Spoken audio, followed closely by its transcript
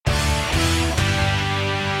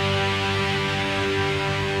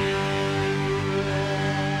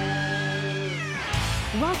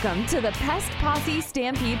Welcome to the Pest Posse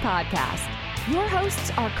Stampede Podcast. Your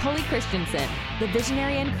hosts are Cully Christensen, the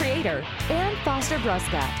visionary and creator, and Foster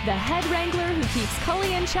Brusca, the head wrangler who keeps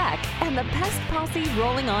Cully in check and the Pest Posse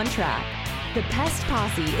rolling on track. The Pest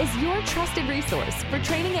Posse is your trusted resource for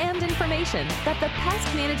training and information that the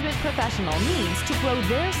pest management professional needs to grow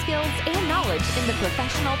their skills and knowledge in the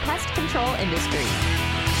professional pest control industry.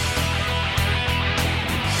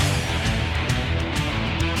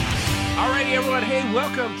 Alrighty, everyone. Hey,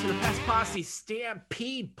 welcome to the Pest Posse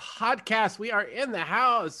Stampede Podcast. We are in the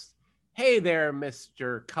house. Hey there,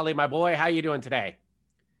 Mr. Cully, my boy. How you doing today?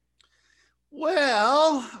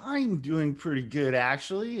 Well, I'm doing pretty good,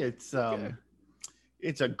 actually. It's a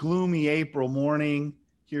gloomy April morning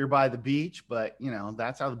here by the beach, but you know,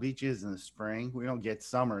 that's how the beach is in the spring. We don't get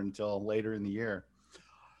summer until later in the year.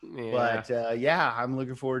 Yeah. But yeah, I'm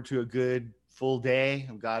looking forward to a good full day.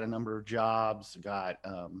 I've got a number of jobs. I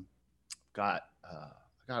got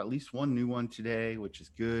at least one new one today, which is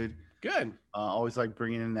good. Good. Always like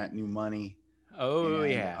bringing in that new money. Oh,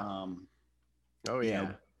 And, yeah. you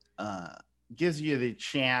know, gives you the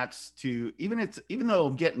chance to, even though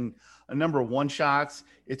I'm getting a number of one shots,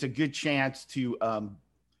 it's a good chance to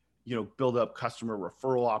build up customer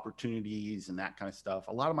referral opportunities and that kind of stuff.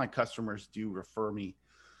 A lot of my customers do refer me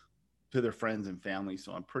to their friends and family,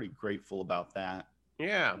 so I'm pretty grateful about that.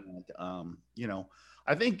 Yeah. And,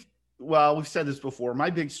 I think, well, we've said this before, my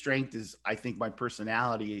big strength is, I think, my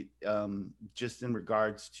personality, just in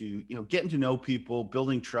regards to, getting to know people,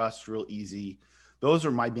 building trust real easy. Those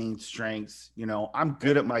are my main strengths. I'm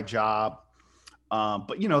good at my job.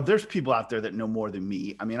 But there's people out there that know more than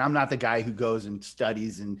me. I mean, I'm not the guy who goes and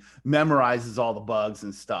studies and memorizes all the bugs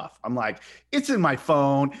and stuff. I'm like, it's in my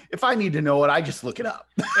phone. If I need to know it, I just look it up.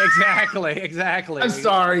 Exactly. I'm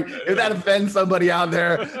sorry if that offends somebody out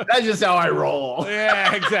there. That's just how I roll.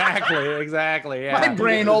 Yeah, exactly. Yeah. My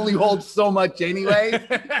brain only holds so much anyway.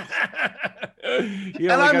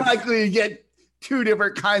 And I'm likely to get two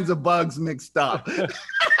different kinds of bugs mixed up.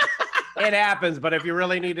 It happens, but if you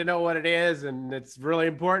really need to know what it is and it's really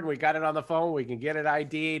important, we got it on the phone, we can get it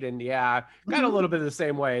ID'd. And yeah, got a little bit of the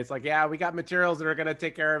same way. It's like, yeah, we got materials that are going to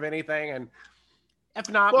take care of anything. And if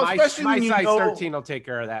not, my size 13 will take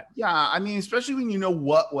care of that. Yeah, I mean, especially when you know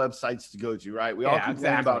what websites to go to, right? We all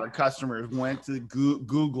complain about our customers went to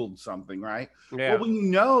Googled something, right? Yeah. Well, when you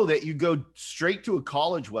know that you go straight to a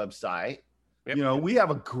college website, we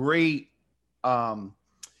have a great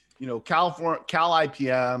California, Cal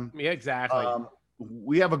IPM. Yeah, exactly.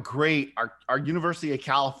 We have a great, our University of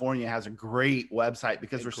California has a great website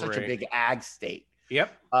because we're such a big ag state.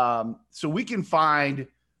 Yep. So we can find,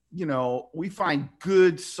 we find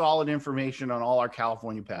good, solid information on all our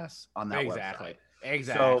California pests on that website.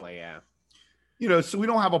 Exactly. Yeah. So we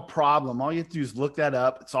don't have a problem. All you have to do is look that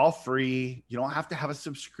up. It's all free. You don't have to have a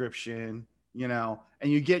subscription, and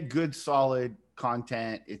you get good, solid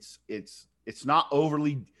content. It's not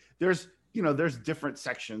overly, there's different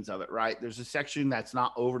sections of it, right? There's a section that's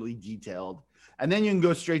not overly detailed. And then you can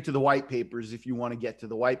go straight to the white papers. If you want to get to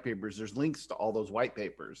the white papers, there's links to all those white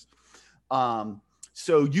papers.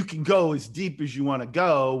 So you can go as deep as you want to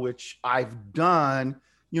go, which I've done,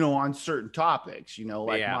 on certain topics,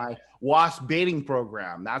 my wasp baiting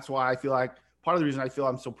program. That's why I feel like part of the reason I feel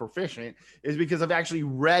I'm so proficient is because I've actually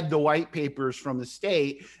read the white papers from the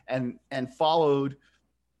state and followed,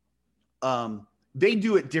 they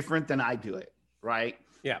do it different than I do it, right?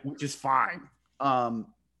 Yeah. Which is fine.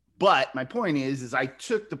 But my point is I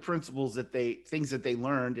took the principles things that they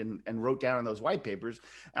learned and wrote down in those white papers,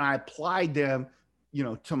 and I applied them,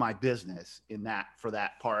 to my business for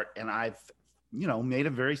that part. And I've, made a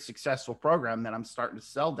very successful program that I'm starting to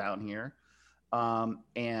sell down here.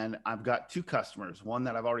 And I've got two customers, one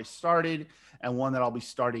that I've already started and one that I'll be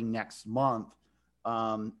starting next month.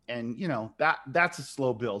 And that's a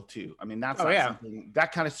slow build too. I mean, that's something,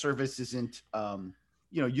 that kind of service isn't,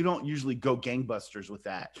 you don't usually go gangbusters with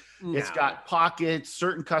that. No. It's got pockets,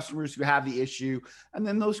 certain customers who have the issue, and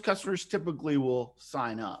then those customers typically will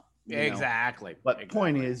sign up. Exactly. But the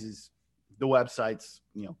point is the website's,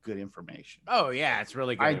 good information. Oh yeah. It's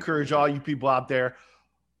really good. I encourage all you people out there,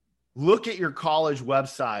 look at your college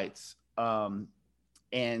websites,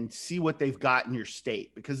 and see what they've got in your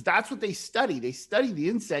state, because that's what they study. They study the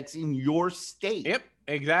insects in your state. Yep,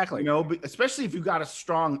 exactly. Especially if you've got a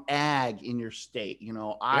strong ag in your state,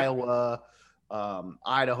 Iowa,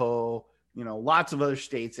 Idaho, lots of other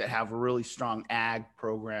states that have really strong ag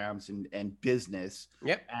programs and business,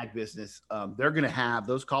 ag business.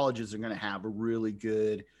 Those colleges are going to have a really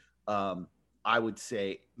good, I would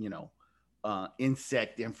say,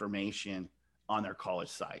 insect information on their college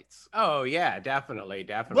sites. Oh yeah, definitely.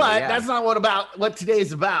 But Yeah. that's not what today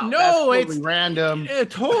is about. No, that's totally it's random.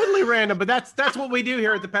 Totally random. But that's what we do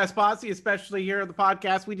here at the Pest Posse, especially here at the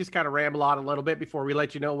podcast. We just kind of ramble on a little bit before we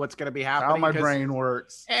let you know what's going to be happening. How my brain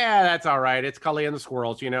works. Yeah, that's all right. It's Cully and the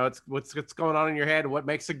Squirrels. It's what's going on in your head, what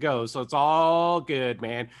makes it go. So it's all good,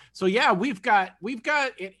 man. So yeah, we've got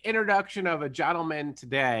an introduction of a gentleman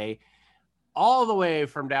today, all the way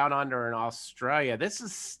from down under in Australia. This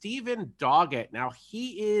is Stephen Doggett. Now,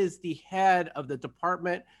 he is the head of the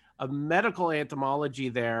Department of Medical Entomology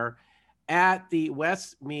there at the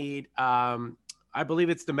Westmead. I believe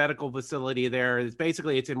it's the medical facility there. It's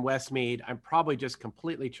in Westmead. I'm probably just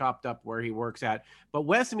completely chopped up where he works at. But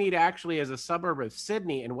Westmead actually is a suburb of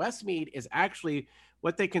Sydney, and Westmead is actually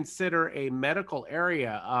what they consider a medical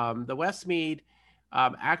area. The Westmead,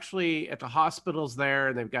 actually at the hospitals there,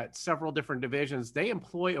 and they've got several different divisions. They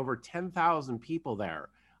employ over 10,000 people there.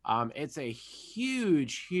 It's a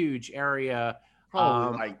huge area.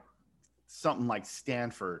 Probably like something like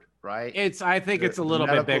Stanford, right? I think it's a little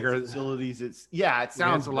bit bigger. Facilities. It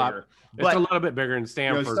sounds a lot. It's a little bit bigger than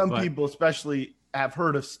Stanford. Some people especially have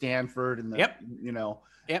heard of Stanford and Yep.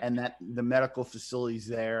 and that the medical facilities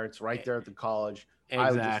there. It's right there at the college.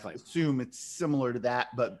 Exactly. I would just assume it's similar to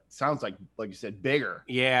that, but sounds like you said, bigger.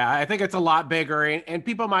 Yeah, I think it's a lot bigger. And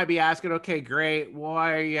people might be asking, okay, great.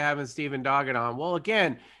 Why are you having Stephen Doggett on? Well,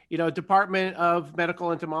 again, Department of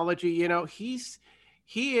Medical Entomology,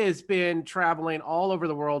 he has been traveling all over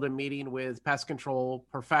the world and meeting with pest control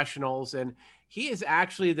professionals. And he is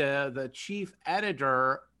actually the chief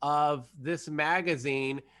editor of this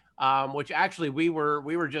magazine, which actually we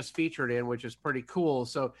were just featured in, which is pretty cool.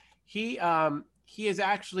 So he is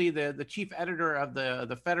actually the chief editor of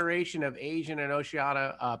the Federation of Asian and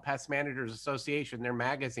Oceania Pest Managers Association, their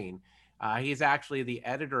magazine. He's actually the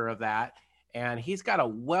editor of that, and he's got a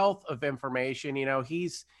wealth of information.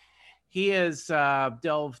 He has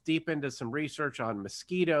delved deep into some research on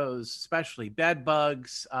mosquitoes, especially bed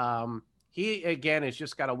bugs. He, again, has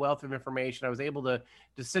just got a wealth of information. I was able to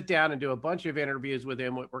sit down and do a bunch of interviews with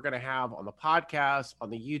him, what we're going to have on the podcast, on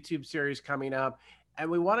the YouTube series coming up. And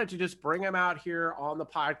we wanted to just bring him out here on the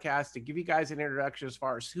podcast to give you guys an introduction as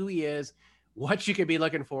far as who he is, what you could be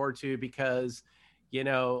looking forward to, because,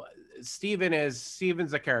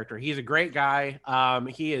 Stephen's a character. He's a great guy.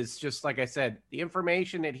 He is, just like I said, the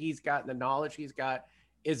information that he's got and the knowledge he's got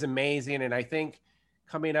is amazing. And I think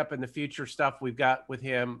coming up in the future stuff we've got with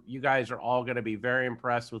him, you guys are all going to be very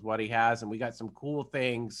impressed with what he has. And we got some cool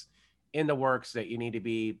things in the works that you need to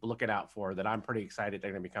be looking out for that I'm pretty excited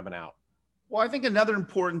they're going to be coming out. Well, I think another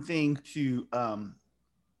important thing to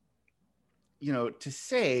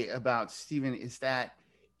say about Stephen is that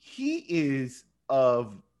he's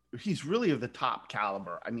really of the top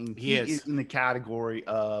caliber. I mean, he is in the category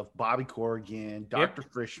of Bobby Corrigan, Dr.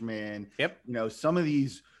 Frischman, some of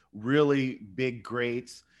these really big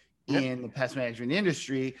greats in the pest management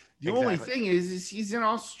industry. The only thing is he's in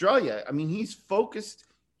Australia. I mean, he's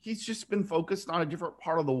just been focused on a different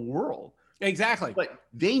part of the world. Exactly. But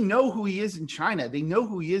they know who he is in China. They know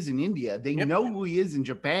who he is in India. They know who he is in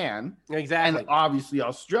Japan. Exactly. And obviously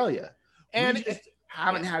Australia. And we just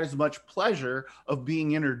haven't had as much pleasure of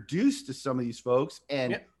being introduced to some of these folks.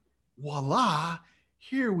 And voila,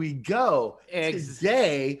 here we go.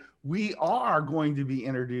 Today, we are going to be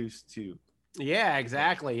introduced to. Yeah,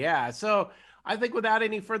 exactly. Yeah. So I think without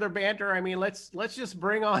any further banter, I mean, let's just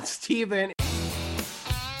bring on Stephen.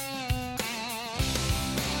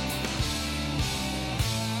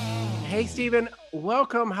 Hey, Stephen,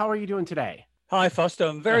 welcome. How are you doing today? Hi, Foster.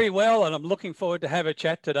 I'm very well, and I'm looking forward to have a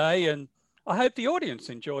chat today. And I hope the audience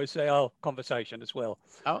enjoys our conversation as well.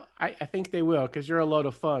 Oh, I think they will, because you're a load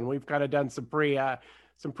of fun. We've kind of done some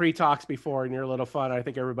pre-talks before, and you're a lot of fun. I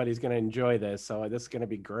think everybody's going to enjoy this. So this is going to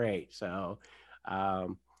be great. So,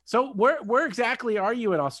 where exactly are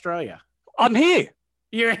you in Australia? I'm here.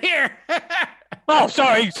 You're here. Oh,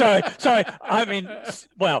 sorry. I mean,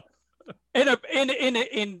 well, in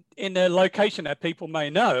a location that people may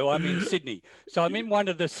know, I'm in Sydney. So I'm in one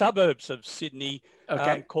of the suburbs of Sydney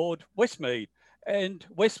called Westmead. And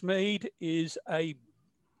Westmead is a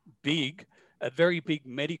very big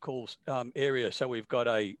medical area. So we've got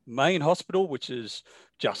a main hospital, which is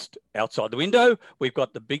just outside the window. We've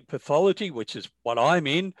got the big pathology, which is what I'm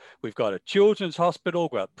in. We've got a children's hospital,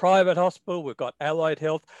 we've got a private hospital, we've got allied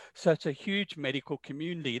health. So it's a huge medical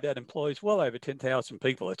community that employs well over 10,000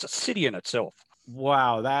 people. It's a city in itself.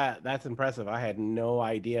 Wow, that's impressive. I had no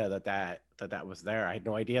idea that was there. I had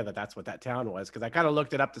no idea that that's what that town was, because I kind of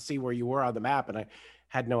looked it up to see where you were on the map, and I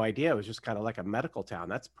had no idea it was just kind of like a medical town.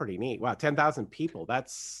 That's pretty neat. Wow, 10,000 people.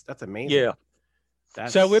 That's amazing. Yeah.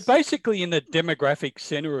 So we're basically in the demographic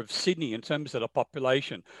centre of Sydney in terms of the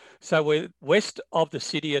population. So we're west of the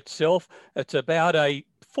city itself. It's about a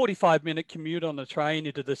 45-minute commute on the train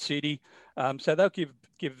into the city. So they'll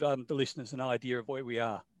give the listeners an idea of where we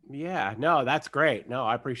are. Yeah, no, that's great. No,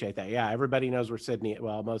 I appreciate that. Yeah, everybody knows where Sydney.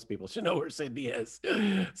 Well, most people should know where Sydney is,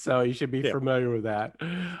 so you should be familiar with that.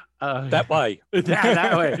 That way.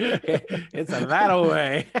 that way. It's a that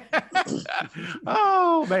way.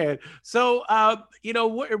 Oh man. So,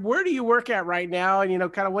 where do you work at right now,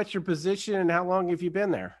 and kind of what's your position and how long have you been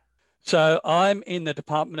there? So I'm in the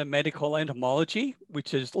Department of Medical Entomology,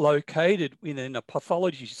 which is located within a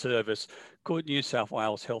pathology service called New South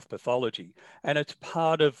Wales Health Pathology. And it's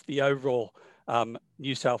part of the overall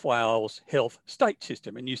New South Wales health state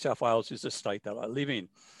system. And New South Wales is the state that I live in.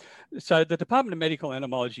 So the Department of Medical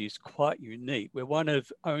Entomology is quite unique. We're one of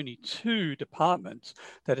only 2 departments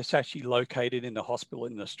that is actually located in the hospital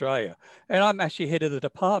in Australia. And I'm actually head of the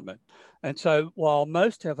department. And so while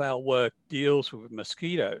most of our work deals with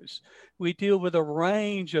mosquitoes, we deal with a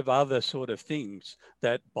range of other sort of things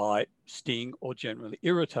that bite, sting, or generally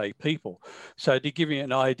irritate people. So to give you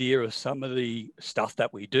an idea of some of the stuff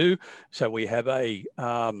that we do, so we have a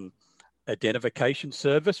identification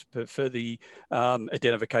service for the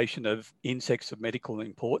identification of insects of medical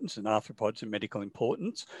importance and arthropods of medical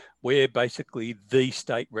importance. We're basically the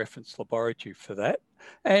state reference laboratory for that.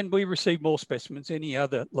 And we receive more specimens than any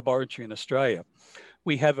other laboratory in Australia.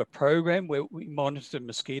 We have a program where we monitor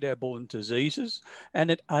mosquito-borne diseases, and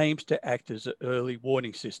it aims to act as an early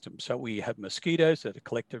warning system. So we have mosquitoes that are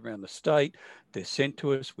collected around the state. They're sent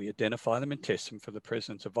to us. We identify them and test them for the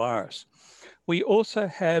presence of virus. We also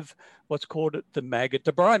have what's called the maggot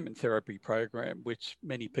debridement therapy program, which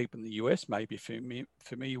many people in the US may be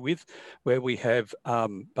familiar with, where we have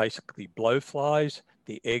basically blowflies.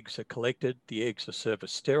 The eggs are collected, the eggs are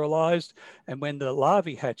service sterilized, and when the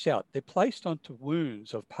larvae hatch out, they're placed onto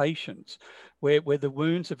wounds of patients where the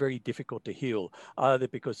wounds are very difficult to heal, either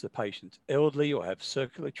because the patient's elderly or have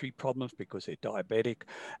circulatory problems because they're diabetic.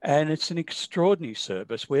 And it's an extraordinary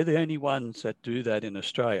service. We're the only ones that do that in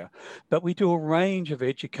Australia. But we do a range of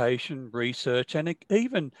education, research, and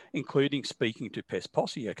even including speaking to pest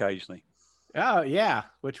posse occasionally. Oh yeah,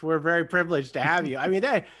 which we're very privileged to have you. I mean,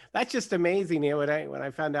 that's just amazing. When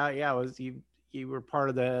I found out, was you were part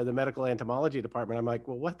of the medical entomology department. I'm like,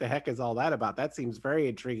 well, what the heck is all that about? That seems very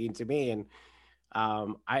intriguing to me, and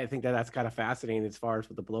I think that's kind of fascinating as far as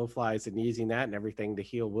with the blowflies and using that and everything to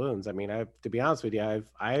heal wounds. I mean, to be honest with you,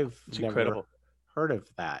 I've it's never incredible. Heard of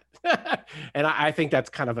that, and I think that's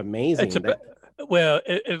kind of amazing. Well,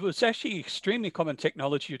 it was actually extremely common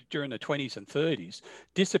technology during the 20s and 30s,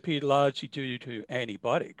 disappeared largely due to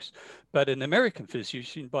antibiotics. But an American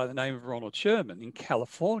physician by the name of Ronald Sherman in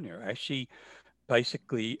California actually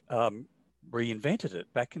basically reinvented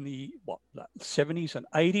it back in the 70s and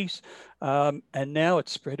 80s. And now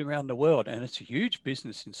it's spread around the world, and it's a huge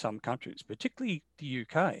business in some countries, particularly the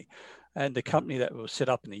UK. And the company that was set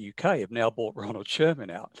up in the UK have now bought Ronald Sherman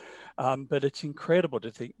out. But it's incredible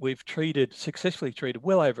to think we've successfully treated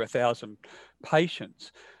well over 1,000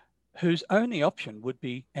 patients whose only option would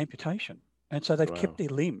be amputation. And so they've kept their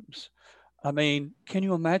limbs. I mean, can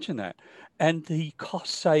you imagine that? And the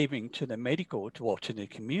cost saving to the medical, to the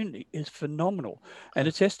community is phenomenal. And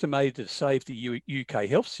it's estimated to save the UK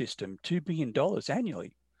health system $2 billion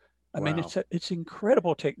annually. I mean, it's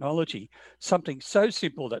incredible technology, something so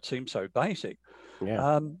simple that seems so basic.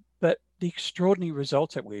 Yeah. But the extraordinary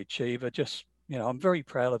results that we achieve are just, I'm very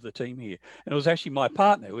proud of the team here. And it was actually my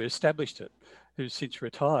partner who established it, who's since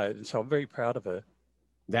retired. And so I'm very proud of her.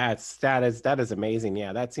 That is amazing.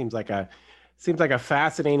 Yeah, that seems like a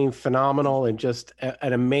fascinating, phenomenal, and just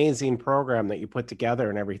an amazing program that you put together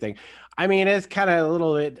and everything. I mean, it's kind of a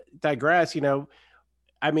little bit digress,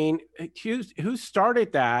 I mean, who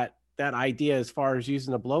started that idea as far as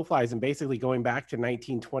using the blowflies and basically going back to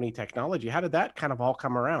 1920 technology? How did that kind of all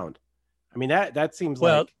come around? I mean, that seems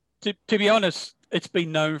well, like... to be honest, it's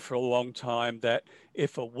been known for a long time that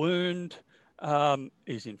if a wound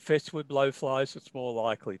is infested with blowflies, it's more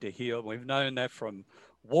likely to heal. We've known that from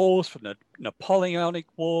wars, from the Napoleonic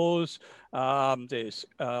Wars. There's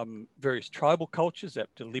various tribal cultures that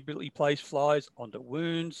deliberately place flies onto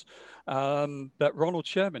wounds. But Ronald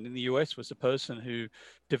Sherman in the US was the person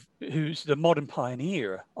who's the modern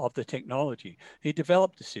pioneer of the technology. He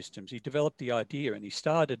developed the systems, he developed the idea, and he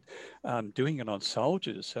started doing it on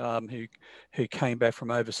soldiers who came back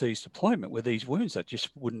from overseas deployment with these wounds that just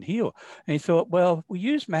wouldn't heal. And he thought, well, we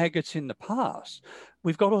used maggots in the past.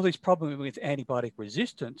 We've got all these problems with antibiotic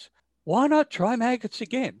resistance. Why not try maggots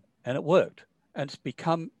again? And it worked. And it's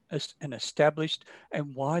become an established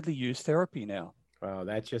and widely used therapy now. Wow,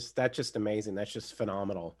 that's just amazing. That's just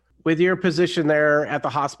phenomenal. With your position there at the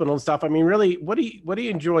hospital and stuff, I mean, really, what do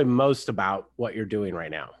you enjoy most about what you're doing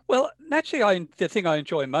right now? Well, naturally, the thing I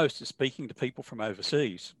enjoy most is speaking to people from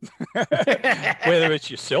overseas, whether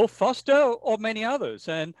it's yourself, Foster, or many others.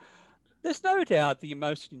 And there's no doubt the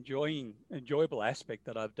most enjoyable aspect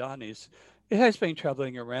that I've done is it has been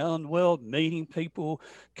traveling around the world, meeting people,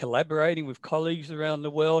 collaborating with colleagues around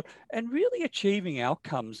the world, and really achieving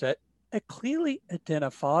outcomes that are clearly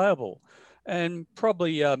identifiable. And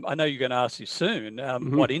probably, I know you're going to ask this soon,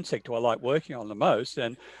 Mhm. what insect do I like working on the most?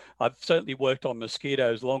 And I've certainly worked on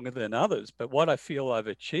mosquitoes longer than others, but what I feel I've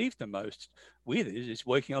achieved the most with is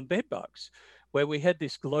working on bed bugs, where we had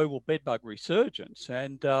this global bed bug resurgence.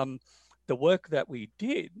 And the work that we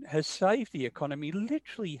did has saved the economy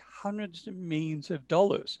literally hundreds of millions of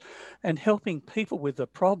dollars and helping people with the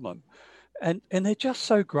problem. And they're just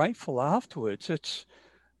so grateful afterwards.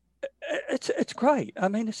 It's great. I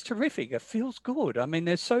mean, it's terrific. It feels good. I mean,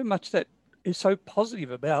 there's so much that is so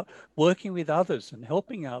positive about working with others and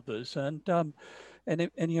helping others. And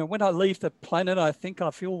you know, when I leave the planet, I think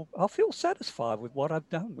I'll feel satisfied with what I've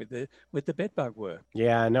done with the bedbug work.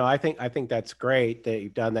 Yeah, no, I think that's great that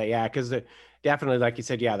you've done that. Yeah, because definitely, like you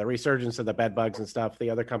said, yeah, the resurgence of the bed bugs and stuff.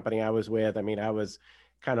 The other company I was with, I mean, I was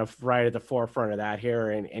kind of right at the forefront of that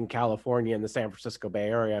here in California in the San Francisco Bay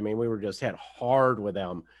Area. I mean, we were just hit hard with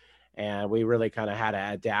them, and we really kind of had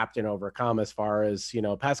to adapt and overcome as far as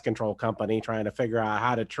pest control company trying to figure out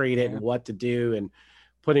how to treat it Yeah. and what to do and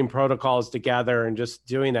putting protocols together and just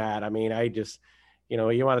doing that. I mean, I just you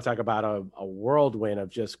want to talk about a whirlwind of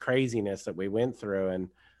just craziness that we went through.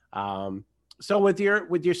 And so with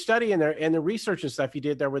your study and the research and stuff you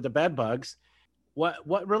did there with the bed bugs,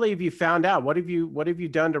 what really have you found out? What have you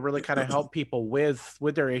done to really kind of help people with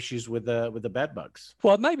their issues with the bed bugs?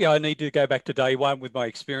 Well, maybe I need to go back to day one with my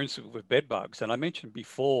experience with bed bugs. And I mentioned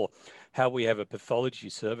before how we have a pathology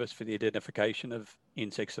service for the identification of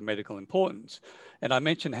insects of medical importance. And I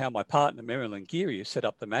mentioned how my partner, Marilyn Geary, has set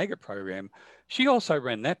up the maggot program. She also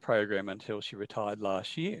ran that program until she retired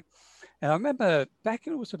last year. And I remember back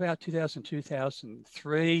in, it was about 2000,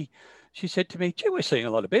 2003, she said to me, gee, we're seeing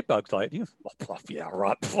a lot of bed bugs lately. Oh, yeah,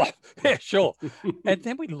 right. Yeah, sure. And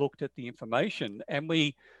then we looked at the information and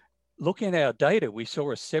looking at our data, we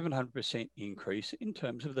saw a 700% increase in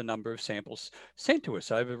terms of the number of samples sent to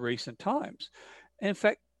us over recent times. And in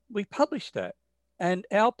fact, we published that. And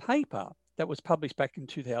our paper that was published back in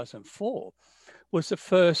 2004 was the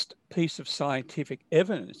first piece of scientific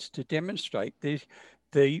evidence to demonstrate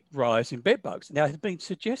the rise in bed bugs. Now, it has been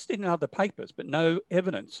suggested in other papers, but no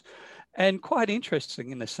evidence. And quite interesting,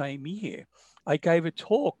 in the same year, I gave a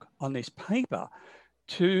talk on this paper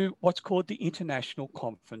to what's called the International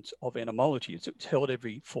Conference of Entomology. It's held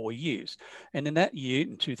every 4 years. And in that year,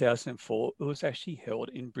 in 2004, it was actually held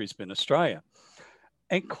in Brisbane, Australia.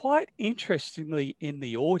 And quite interestingly, in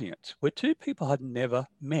the audience were two people I'd never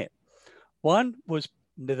met. One was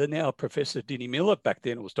the now Professor Denny Miller, back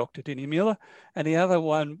then it was Dr. Denny Miller, and the other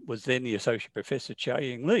one was then the Associate Professor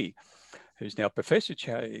Chia-Ying Lee, who's now Professor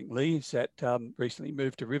Chia-Ying Lee, that recently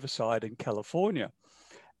moved to Riverside in California.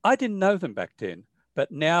 I didn't know them back then,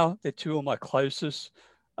 but now they're two of my closest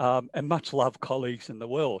and much loved colleagues in the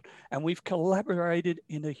world. And we've collaborated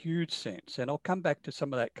in a huge sense. And I'll come back to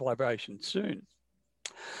some of that collaboration soon.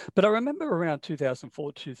 But I remember around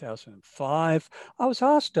 2004, 2005, I was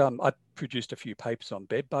asked, I produced a few papers on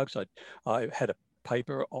bed bugs. I had a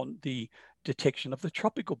paper on the detection of the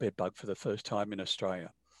tropical bed bug for the first time in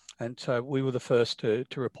Australia. And so we were the first to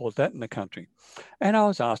report that in the country. And I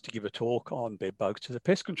was asked to give a talk on bed bugs to the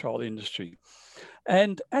pest control industry.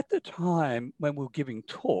 And at the time when we were giving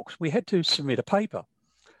talks, we had to submit a paper.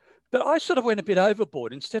 But I sort of went a bit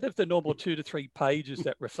overboard. Instead of the normal 2 to 3 pages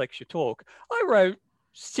that reflects your talk, I wrote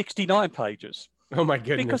 69 pages. Oh my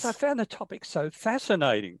goodness. Because I found the topic so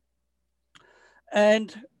fascinating.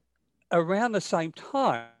 And around the same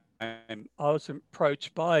time, I was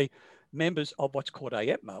approached by members of what's called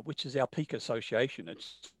AEPMA, which is our peak association.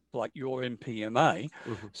 It's like your MPMA.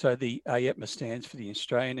 Mm-hmm. So the AEPMA stands for the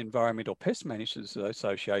Australian Environmental Pest Managers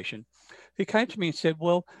Association, who came to me and said,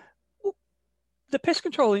 well, the pest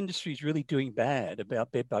control industry is really doing bad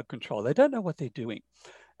about bed bug control. They don't know what they're doing.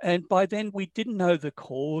 And by then, we didn't know the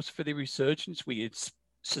cause for the resurgence. We had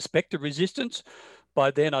suspected resistance.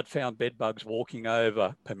 By then, I'd found bed bugs walking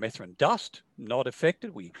over permethrin dust, not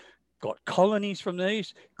affected. We got colonies from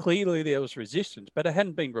these. Clearly, there was resistance, but it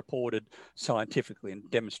hadn't been reported scientifically and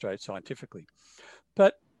demonstrated scientifically.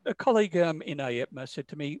 But a colleague in AEPMA said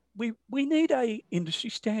to me, we need a industry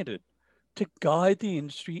standard to guide the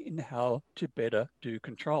industry in how to better do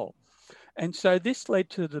control. And so this led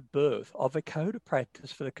to the birth of a code of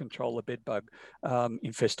practice for the control of bedbug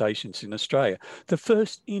infestations in Australia, the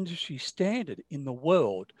first industry standard in the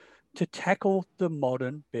world to tackle the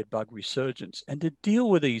modern bedbug resurgence and to deal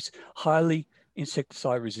with these highly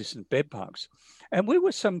insecticide-resistant bedbugs. And we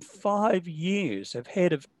were some 5 years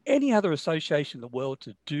ahead of any other association in the world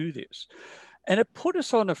to do this. And it put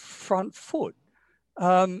us on a front foot.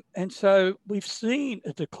 And so we've seen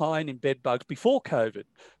a decline in bedbugs before COVID.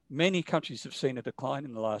 Many countries have seen a decline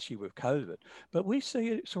in the last year with COVID, but we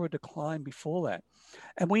saw a decline before that.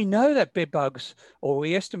 And we know that bedbugs, or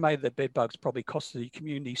we estimate that bedbugs probably cost the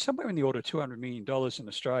community somewhere in the order of $200 million in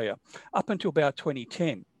Australia up until about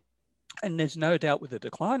 2010. And there's no doubt with the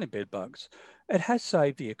decline in bedbugs, it has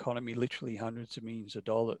saved the economy literally hundreds of millions of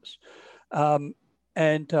dollars.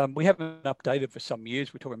 We haven't updated for some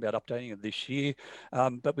years. We're talking about updating it this year.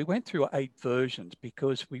 But we went through 8 versions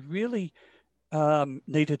because we really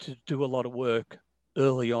needed to do a lot of work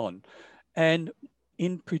early on. And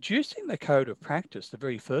in producing the Code of Practice, the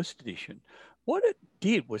very first edition, what it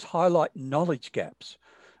did was highlight knowledge gaps.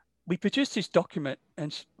 We produced this document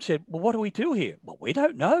and said, well, what do we do here? Well, we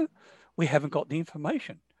don't know. We haven't got the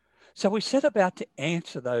information. So we set about to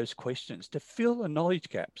answer those questions, to fill the knowledge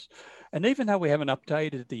gaps. And even though we haven't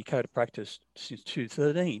updated the Code of Practice since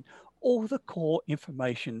 2013, all the core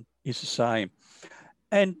information is the same.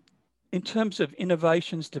 And in terms of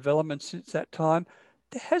innovations, developments since that time,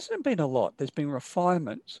 there hasn't been a lot. There's been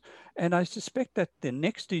refinements. And I suspect that the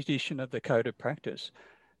next edition of the Code of Practice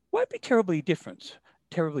won't be terribly different.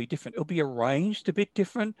 It'll be arranged a bit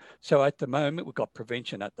different. So at the moment, we've got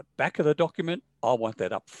prevention at the back of the document. I want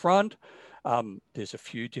that up front. There's a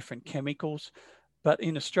few different chemicals. But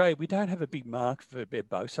in Australia, we don't have a big market for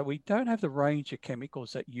bedbugs. So we don't have the range of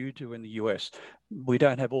chemicals that you do in the US. We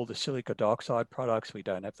don't have all the silica dioxide products. We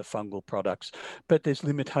don't have the fungal products. But there's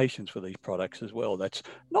limitations for these products as well. That's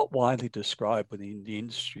not widely described within the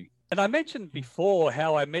industry. And I mentioned before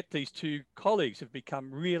how I met these 2 colleagues who've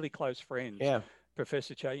become really close friends. Yeah.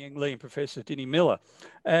 Professor Chia-Yang Lee and Professor Denny Miller.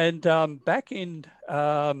 And back in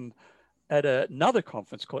at another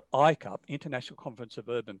conference called ICUP, International Conference of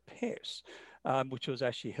Urban Pests, which was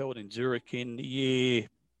actually held in Zurich in the year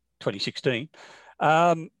 2016,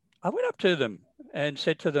 I went up to them and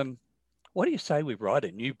said to them, what do you say we write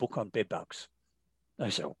a new book on bedbugs? They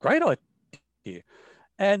said, well, great idea.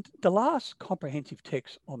 And the last comprehensive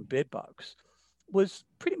text on bedbugs was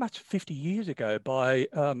pretty much 50 years ago by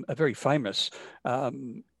a very famous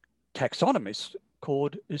taxonomist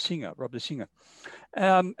called Robert Singer.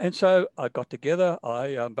 And so I got together.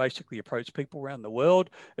 I basically approached people around the world.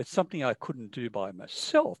 It's something I couldn't do by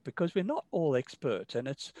myself because we're not all experts.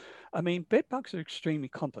 And bedbugs are extremely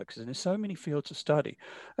complex and there's so many fields of study.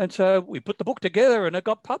 And so we put the book together and it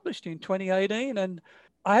got published in 2018. And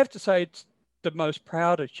I have to say it's the most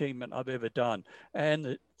proud achievement I've ever done. And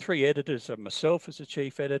the 3 editors are myself as the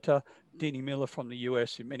chief editor, Denny Miller from the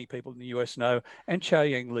US, who many people in the US know, and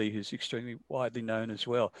Chia-Yang Lee, who's extremely widely known as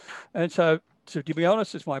well. And so to be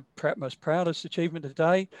honest, it's my most proudest achievement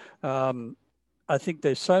today. I think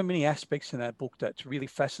there's so many aspects in that book that's really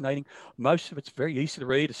fascinating. Most of it's very easy to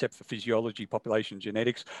read, except for physiology, population,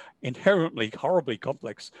 genetics, inherently horribly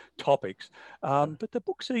complex topics. But the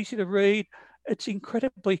book's easy to read. It's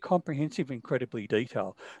incredibly comprehensive, incredibly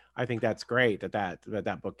detailed. I think that's great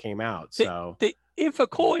that book came out. So the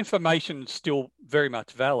core information is still very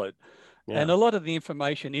much valid. Yeah. And a lot of the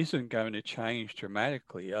information isn't going to change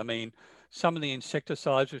dramatically. I mean, some of the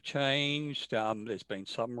insecticides have changed. There's been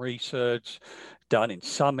some research done in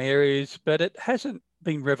some areas, but it hasn't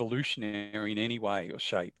been revolutionary in any way or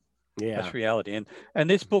shape. Yeah, that's reality. And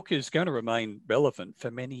this book is going to remain relevant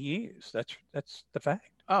for many years. That's the fact.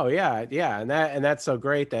 Oh yeah, and that's so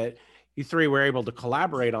great that you 3 were able to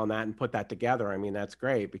collaborate on that and put that together. I mean, that's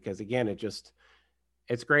great because again,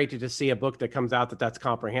 it's great to just see a book that comes out that's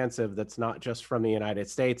comprehensive, that's not just from the United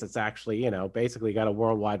States. It's actually, basically got a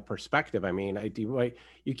worldwide perspective. I mean,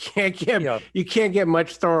 you can't get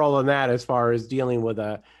much thorough than that as far as dealing with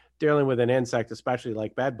an insect, especially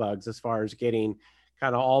like bed bugs, as far as getting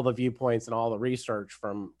kind of all the viewpoints and all the research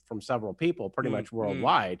from several people pretty much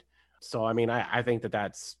worldwide. So, I mean, I think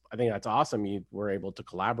that's awesome. You were able to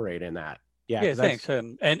collaborate in that. Yeah, thanks.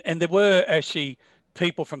 And there were actually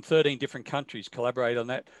people from 13 different countries collaborate on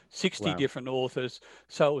that, 60 different authors.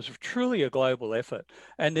 So it was truly a global effort.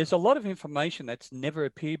 And there's a lot of information that's never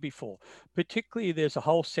appeared before. Particularly, there's a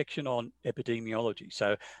whole section on epidemiology.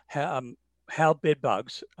 So how bed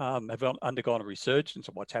bugs have undergone a resurgence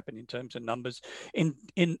of what's happened in terms of numbers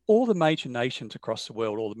in all the major nations across the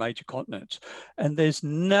world, all the major continents. And there's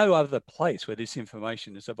no other place where this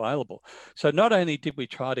information is available. So not only did we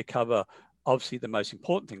try to cover obviously the most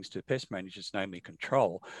important things to pest managers, namely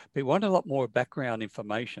control. But we want a lot more background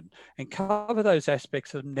information and cover those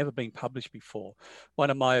aspects that have never been published before. One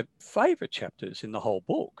of my favorite chapters in the whole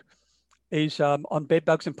book is on bed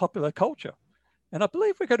bugs and popular culture. And I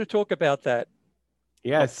believe we're going to talk about that.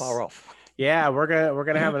 Yes. Not far off. Yeah, we're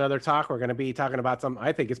gonna have another talk. We're gonna be talking about something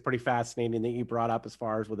I think it's pretty fascinating that you brought up as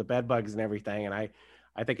far as with the bed bugs and everything. And I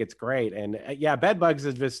think it's great. And yeah, bed bugs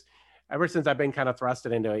is just, ever since I've been kind of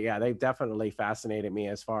thrusted into it, yeah, they've definitely fascinated me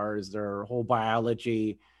as far as their whole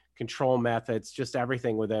biology, control methods, just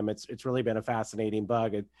everything with them. It's really been a fascinating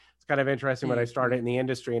bug. It's kind of interesting when I started in the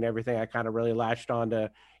industry and everything. I kind of really latched on to,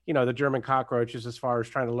 the German cockroaches as far as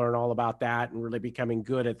trying to learn all about that and really becoming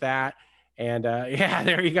good at that. And yeah,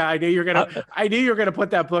 there you go. I knew you were gonna put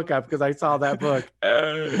that book up because I saw that book.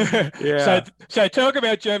 Yeah. So talk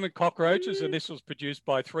about German cockroaches, and this was produced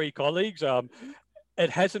by 3 colleagues. It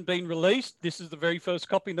hasn't been released. This is the very first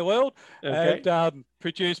copy in the world, and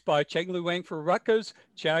produced by Cheng-Lu Wang for Rutgers,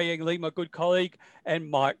 Xiaoyang Li, my good colleague, and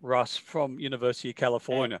Mike Russ from University of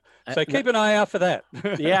California. So keep an eye out for that.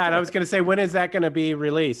 Yeah, and I was going to say, when is that going to be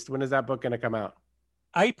released? When is that book going to come out?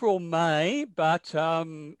 April, May, but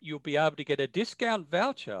you'll be able to get a discount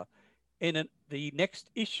voucher in the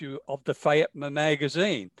next issue of the FAETMA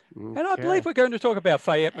magazine. Okay. And I believe we're going to talk about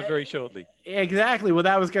FAETMA very shortly. Exactly. Well,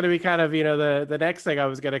 that was going to be kind of, the next thing I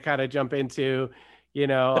was going to kind of jump into,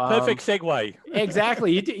 the perfect segue.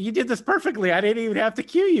 Exactly. You did this perfectly. I didn't even have to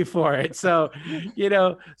cue you for it. So,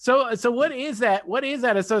 so what is that? What is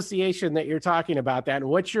that association that you're talking about that? And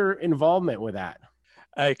what's your involvement with that?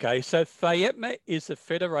 Okay, so FAETMA is the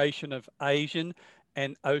Federation of Asian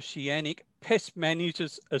and Oceanic Pest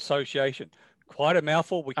Managers Association. Quite a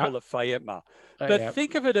mouthful. We call it FAETMA. But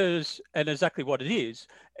think of it as, and exactly what it is,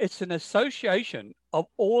 it's an association of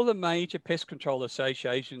all the major pest control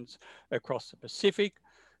associations across the Pacific,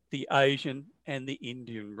 the Asian, and the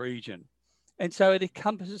Indian region. And so it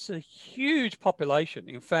encompasses a huge population.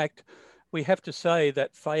 In fact, we have to say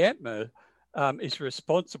that FAETMA is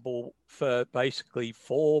responsible for basically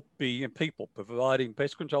 4 billion people, providing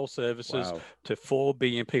pest control services to 4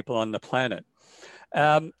 billion people on the planet.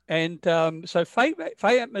 So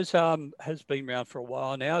FAETMA has been around for a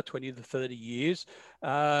while now, 20 to 30 years.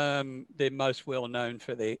 They're most well known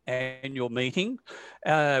for their annual meeting,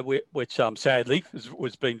 which sadly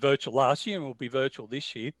was been virtual last year and will be virtual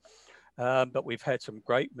this year. But we've had some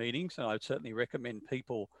great meetings, and I'd certainly recommend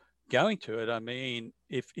people going to it. I mean,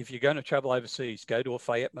 if you're going to travel overseas, go to a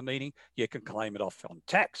FAETMA meeting, you can claim it off on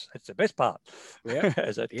tax. That's the best part,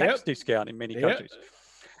 as a tax discount in many countries.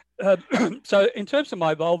 So in terms of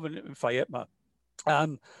my involvement in FAETMA,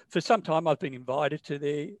 for some time I've been invited to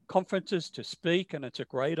their conferences to speak, and it's a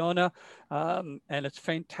great honor, and it's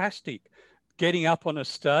fantastic getting up on a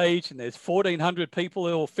stage and there's 1,400 people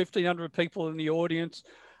or 1,500 people in the audience.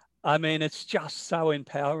 I mean, it's just so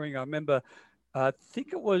empowering. I remember, I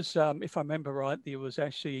think it was, if I remember right, there was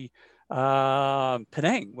actually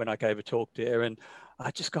Penang when I gave a talk there, and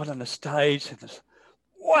I just got on the stage and this,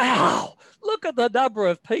 wow, look at the number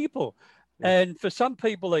of people. And for some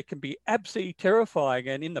people, it can be absolutely terrifying.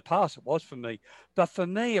 And in the past, it was for me. But for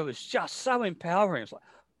me, it was just so empowering. It's like,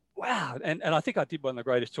 wow. And I think I did one of the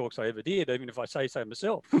greatest talks I ever did, even if I say so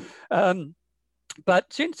myself.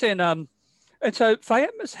 But since then, and so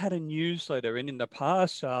FAETMA's had a newsletter, and in the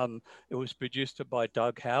past, it was produced by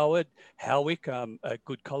Doug Howick, a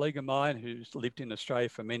good colleague of mine who's lived in Australia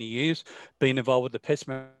for many years, been involved with the pest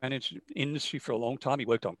management industry for a long time. He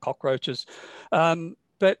worked on cockroaches,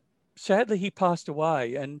 but sadly he passed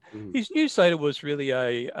away, and his newsletter was really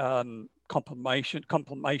a compilation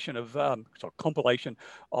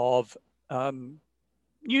of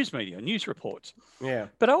news media, news reports. Yeah.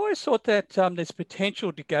 But I always thought that there's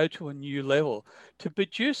potential to go to a new level, to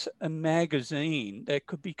produce a magazine that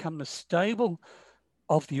could become the stable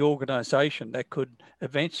of the organization, that could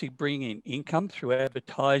eventually bring in income through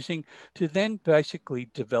advertising, to then basically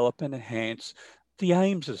develop and enhance the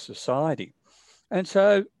aims of society. And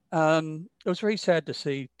so it was very sad to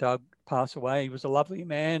see Doug pass away. He was a lovely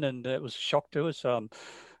man, and it was a shock to us,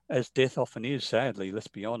 as death often is, sadly, let's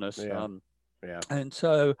be honest. And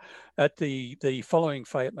so at the following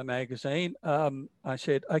FAETMA magazine, I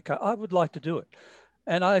said, okay, I would like to do it.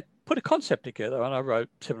 And I put a concept together, and I wrote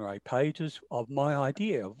 7 or 8 pages of my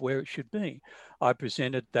idea of where it should be. I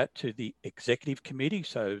presented that to the executive committee.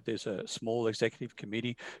 So there's a small executive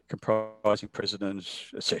committee comprising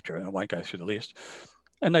presidents, etc. And I won't go through the list.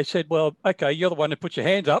 And they said, well, okay, you're the one who put your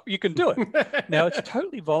hands up. You can do it. Now, it's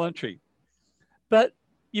totally voluntary. But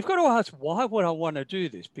you've got to ask, why would I want to do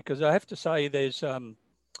this? Because I have to say there's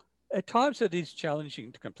at times it is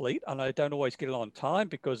challenging to complete, and I don't always get it on time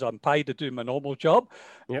because I'm paid to do my normal job,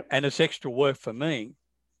 and it's extra work for me.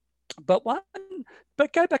 But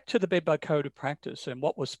go back to the Bedbug Code of Practice and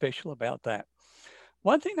what was special about that.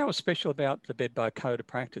 One thing that was special about the Bedbug Code of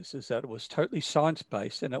Practice is that it was totally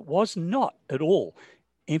science-based, and it was not at all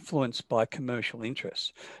influenced by commercial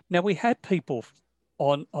interests. Now, we had people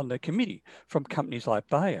on the committee from companies like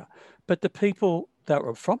Bayer, but the people that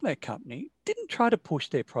were from that company didn't try to push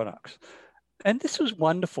their products. And this was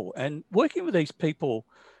wonderful. And working with these people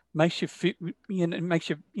makes you feel,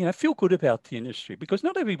 feel good about the industry, because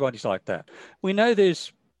not everybody's like that. We know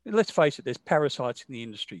let's face it, there's parasites in the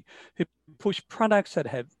industry who push products that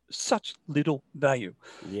have such little value.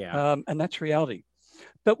 Yeah. And that's reality.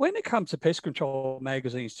 But when it comes to pest control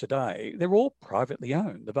magazines today, they're all privately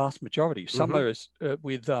owned, the vast majority. Some are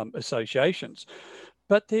with associations,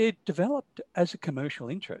 but they're developed as a commercial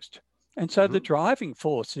interest. And so the driving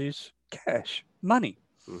force is cash, money.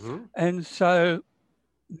 And so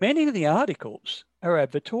many of the articles are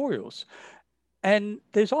advertorials. And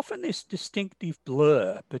there's often this distinctive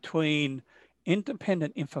blur between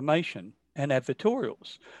independent information and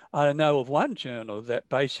advertorials. I know of one journal that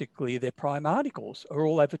basically their prime articles are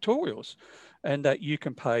all advertorials, and that you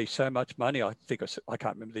can pay so much money. I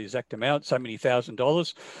can't remember the exact amount, so many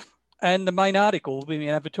 $1,000s, and the main article will be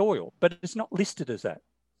an advertorial, but it's not listed as that.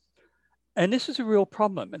 And this is a real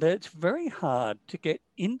problem, and it's very hard to get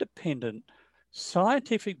independent,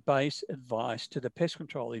 scientific-based advice to the pest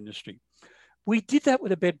control industry. We did that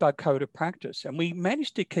with a Bedbug Code of Practice, and we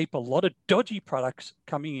managed to keep a lot of dodgy products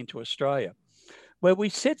coming into Australia, where we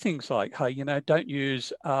said things like, hey, don't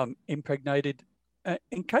use impregnated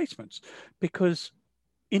encasements, because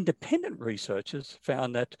independent researchers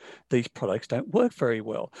found that these products don't work very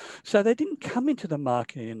well. So they didn't come into the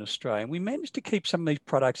market in Australia, and we managed to keep some of these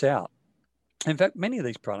products out. In fact, many of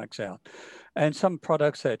these products out. And some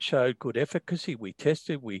products that showed good efficacy, we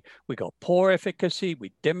tested, we got poor efficacy,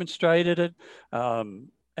 we demonstrated it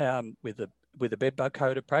with the Bedbug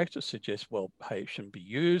Code of Practice, suggests, well, hey, it shouldn't be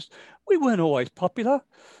used. We weren't always popular.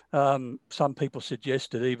 Some people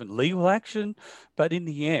suggested even legal action, but in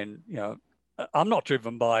the end, I'm not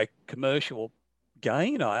driven by commercial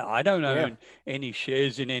gain. I don't own any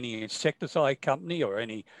shares in any insecticide company or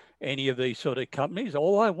any of these sort of companies.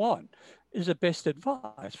 All I want is the best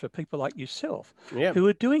advice for people like yourself who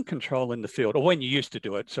are doing control in the field, or when you used to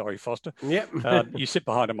do it. Sorry, Foster. You sit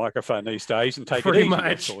behind a microphone these days and take pretty it easy,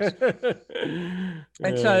 much. of course.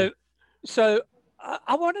 And so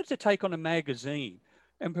I wanted to take on a magazine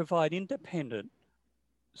and provide independent,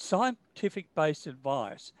 scientific-based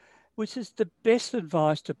advice, which is the best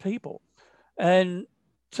advice to people. And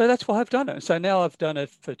so that's why I've done it. So now I've done it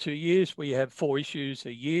for 2 years. We have 4 issues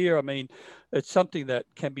a year. I mean, it's something that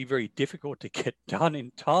can be very difficult to get done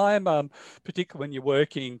in time, particularly when you're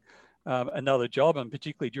working another job, and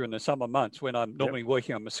particularly during the summer months when I'm normally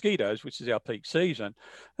working on mosquitoes, which is our peak season.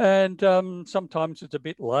 And sometimes it's a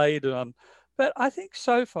bit late. But I think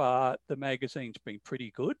so far the magazine's been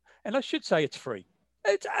pretty good. And I should say it's free.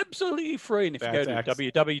 It's absolutely free. And if you go to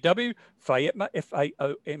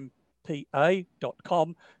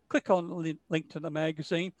www.faompa.com, click on the link to the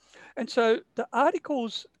magazine. And so the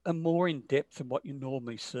articles are more in depth than what you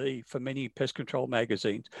normally see for many pest control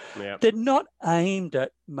magazines. They're not aimed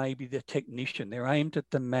at maybe the technician. They're aimed at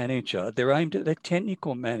the manager. They're aimed at the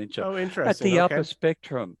technical manager. Oh, interesting. At the upper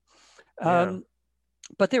spectrum.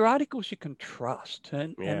 But they're articles you can trust.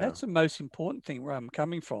 And that's the most important thing where I'm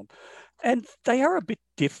coming from. And they are a bit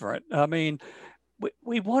different. I mean,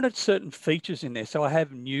 we wanted certain features in there. So I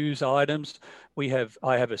have news items. I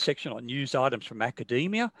have a section on news items from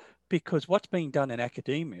academia, because what's being done in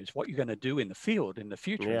academia is what you're going to do in the field in the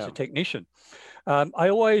future as a technician.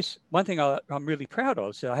 One thing I'm really proud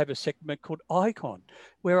of is I have a segment called Icon,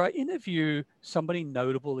 where I interview somebody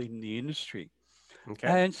notable in the industry.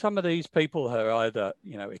 And some of these people are either,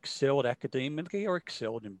 excelled academically or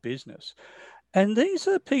excelled in business. And these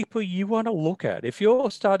are people you want to look at. If you're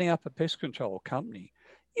starting up a pest control company,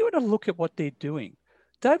 you want to look at what they're doing.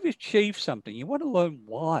 They've achieved something. You want to learn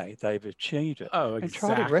why they've achieved it and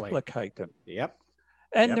try to replicate them.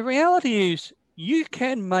 And the reality is you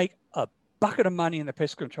can make a bucket of money in the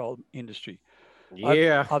pest control industry.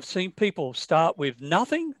 I've seen people start with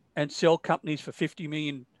nothing and sell companies for $50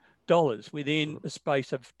 million within the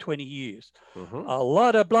space of 20 years. A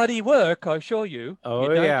lot of bloody work, I assure you.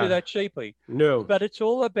 You don't do that cheaply. No. But it's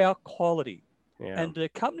all about quality. And the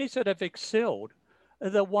companies that have excelled are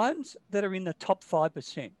the ones that are in the top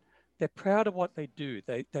 5%. They're proud of what they do.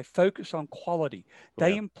 They focus on quality.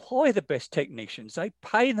 They employ the best technicians. They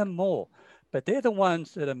pay them more. But they're the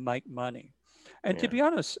ones that make money. And to Yeah. be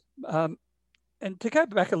honest, and to go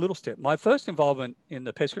back a little step, my first involvement in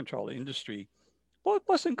the pest control industry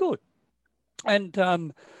wasn't good.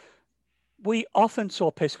 And we often saw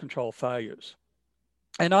pest control failures.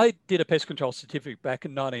 And I did a pest control certificate back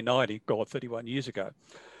in 1990, 31 years ago.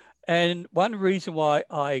 And one reason why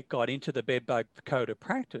I got into the bedbug code of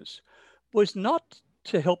practice was not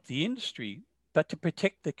to help the industry, but to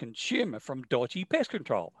protect the consumer from dodgy pest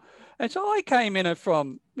control. And so I came in it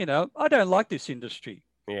from, I don't like this industry,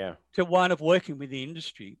 Yeah. to one of working with the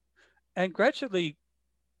industry and gradually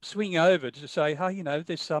swing over to say, hey,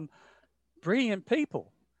 there's some brilliant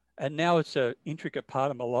people. And now it's an intricate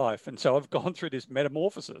part of my life. And so I've gone through this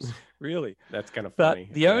metamorphosis, really. That's kind of But funny.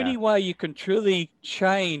 the only way you can truly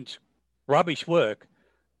change rubbish work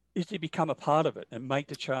is to become a part of it and make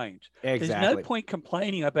the change. Exactly. There's no point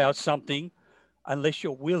complaining about something unless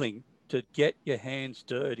you're willing to get your hands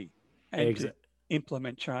dirty and to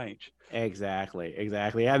implement change. Exactly.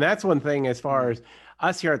 And that's one thing as far as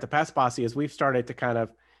us here at the Pest Posse is we've started to kind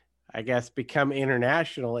of, I guess, become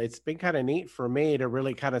international. It's been kind of neat for me to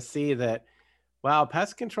really kind of see that, wow,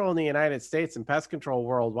 pest control in the United States and pest control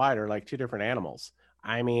worldwide are like two different animals.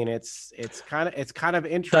 I mean, it's kind of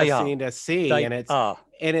interesting to see, and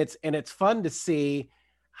it's fun to see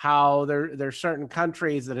how there's certain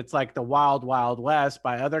countries that it's like the wild, wild west.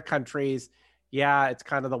 By other countries, yeah, it's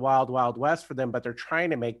kind of the wild, wild west for them, but they're trying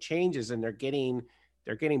to make changes and they're getting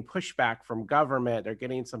pushback from government. They're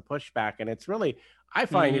getting some pushback, and it's really, I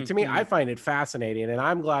find it fascinating, and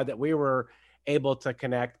I'm glad that we were able to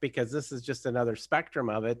connect, because this is just another spectrum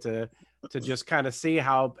of it to just kind of see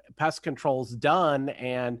how pest control's done,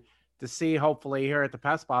 and to see hopefully here at the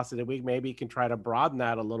Pest Posse that we maybe can try to broaden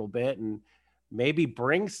that a little bit and maybe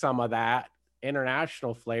bring some of that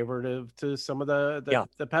international flavor to some of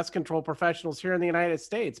the pest control professionals here in the United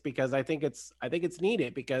States, because I think it's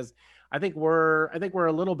needed, because I think we're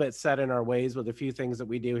a little bit set in our ways with a few things that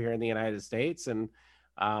we do here in the United States. And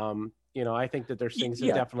I think that there's things that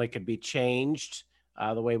definitely could be changed,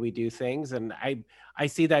 the way we do things. And I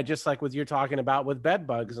see that just like with you're talking about with bed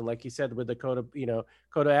bugs, and like you said, with the code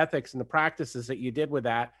of ethics and the practices that you did with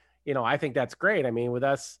that, I think that's great. I mean, with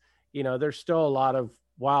us, there's still a lot of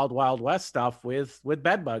wild, wild west stuff with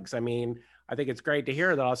bed bugs. I mean, I think it's great to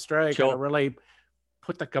hear that Australia kind of really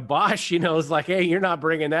put the kibosh, is like, hey, you're not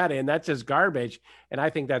bringing that in. That's just garbage. And I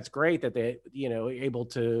think that's great that they, able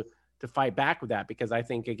to fight back with that, because I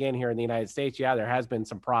think, again, here in the United States, there has been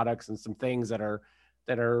some products and some things that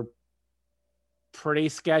are pretty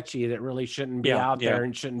sketchy that really shouldn't be out there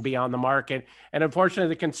and shouldn't be on the market. And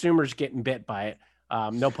unfortunately, the consumer's getting bit by it.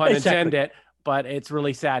 No pun intended, but it's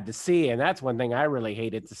really sad to see. And that's one thing I really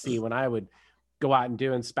hated to see when I would go out and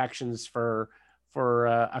do inspections for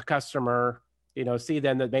a customer, see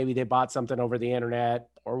then that maybe they bought something over the internet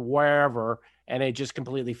or wherever, and it just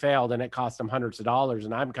completely failed and it cost them hundreds of dollars.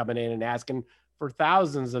 And I'm coming in and asking for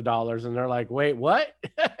thousands of dollars. And they're like, wait, what?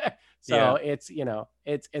 So it's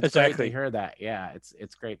great to hear that. Yeah.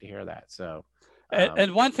 It's great to hear that. So,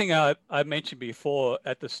 and one thing I mentioned before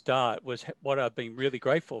at the start was what I've been really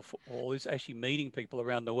grateful for is actually meeting people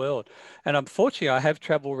around the world. And unfortunately, I have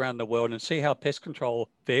traveled around the world and see how pest control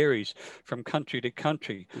varies from country to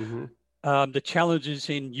country. Mm-hmm. The challenges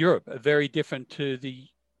in Europe are very different to the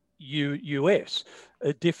US,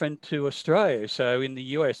 different to Australia. So in the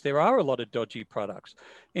US, there are a lot of dodgy products.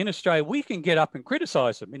 In Australia, we can get up and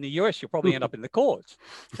criticize them. In the US, you'll probably end up in the courts.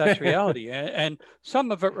 That's reality. And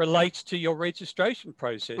some of it relates to your registration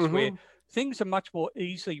process, where things are much more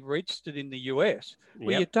easily registered in the US,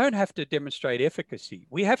 where you don't have to demonstrate efficacy.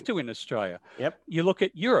 We have to in Australia. You look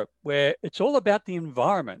at Europe, where it's all about the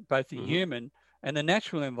environment, both the human and the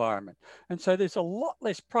natural environment. And so there's a lot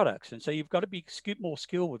less products. And so you've got to be more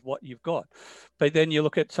skilled with what you've got. But then you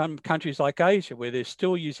look at some countries like Asia, where they're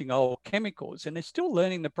still using old chemicals and they're still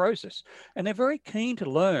learning the process. And they're very keen to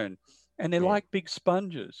learn. And they're like big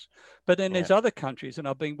sponges. But then there's other countries, and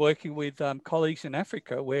I've been working with colleagues in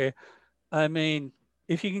Africa where, I mean,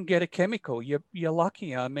 if you can get a chemical, you're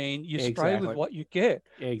lucky. I mean, you spray with what you get.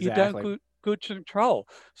 You don't good control.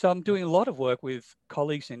 So I'm doing a lot of work with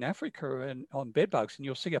colleagues in Africa and on bed bugs, and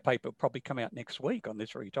you'll see a paper probably come out next week on this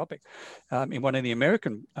very topic in one of the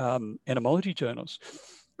American entomology journals.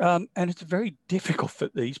 And it's very difficult for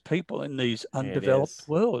these people in these undeveloped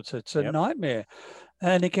worlds. It's a nightmare.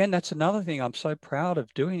 And again, that's another thing I'm so proud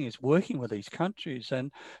of doing, is working with these countries.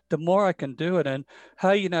 And the more I can do it, and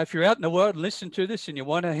hey, if you're out in the world and listen to this and you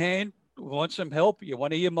want a hand, want some help, you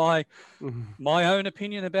want to hear my own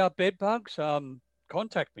opinion about bed bugs,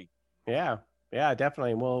 contact me. Yeah. Yeah,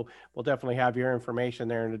 definitely. We'll definitely have your information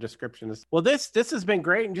there in the description. Well, this has been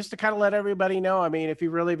great. And just to kind of let everybody know, I mean, if you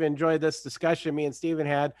really have enjoyed this discussion me and Stephen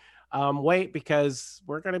had, wait, because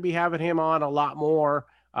we're going to be having him on a lot more.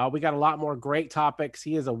 We got a lot more great topics.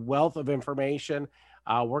 He is a wealth of information.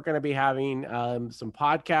 We're going to be having some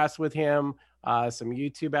podcasts with him, some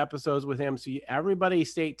YouTube episodes with him. So everybody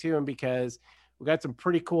stay tuned, because we got some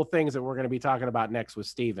pretty cool things that we're going to be talking about next with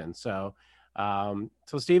Stephen. So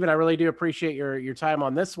Stephen, I really do appreciate your time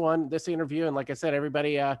on this interview. And like I said,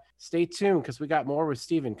 everybody stay tuned, because we got more with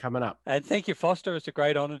Stephen coming up. And thank you, Foster. It's a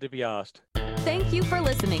great honor to be asked. Thank you for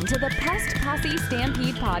listening to the Pest Posse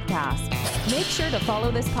Stampede podcast. Make sure to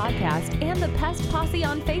follow this podcast and the Pest Posse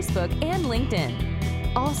on Facebook and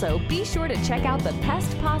LinkedIn. Also, be sure to check out the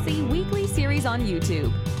Pest Posse weekly series on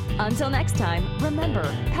YouTube. Until next time, remember,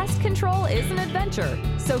 pest control is an adventure.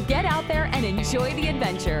 So get out there and enjoy the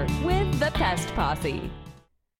adventure with the Pest Posse.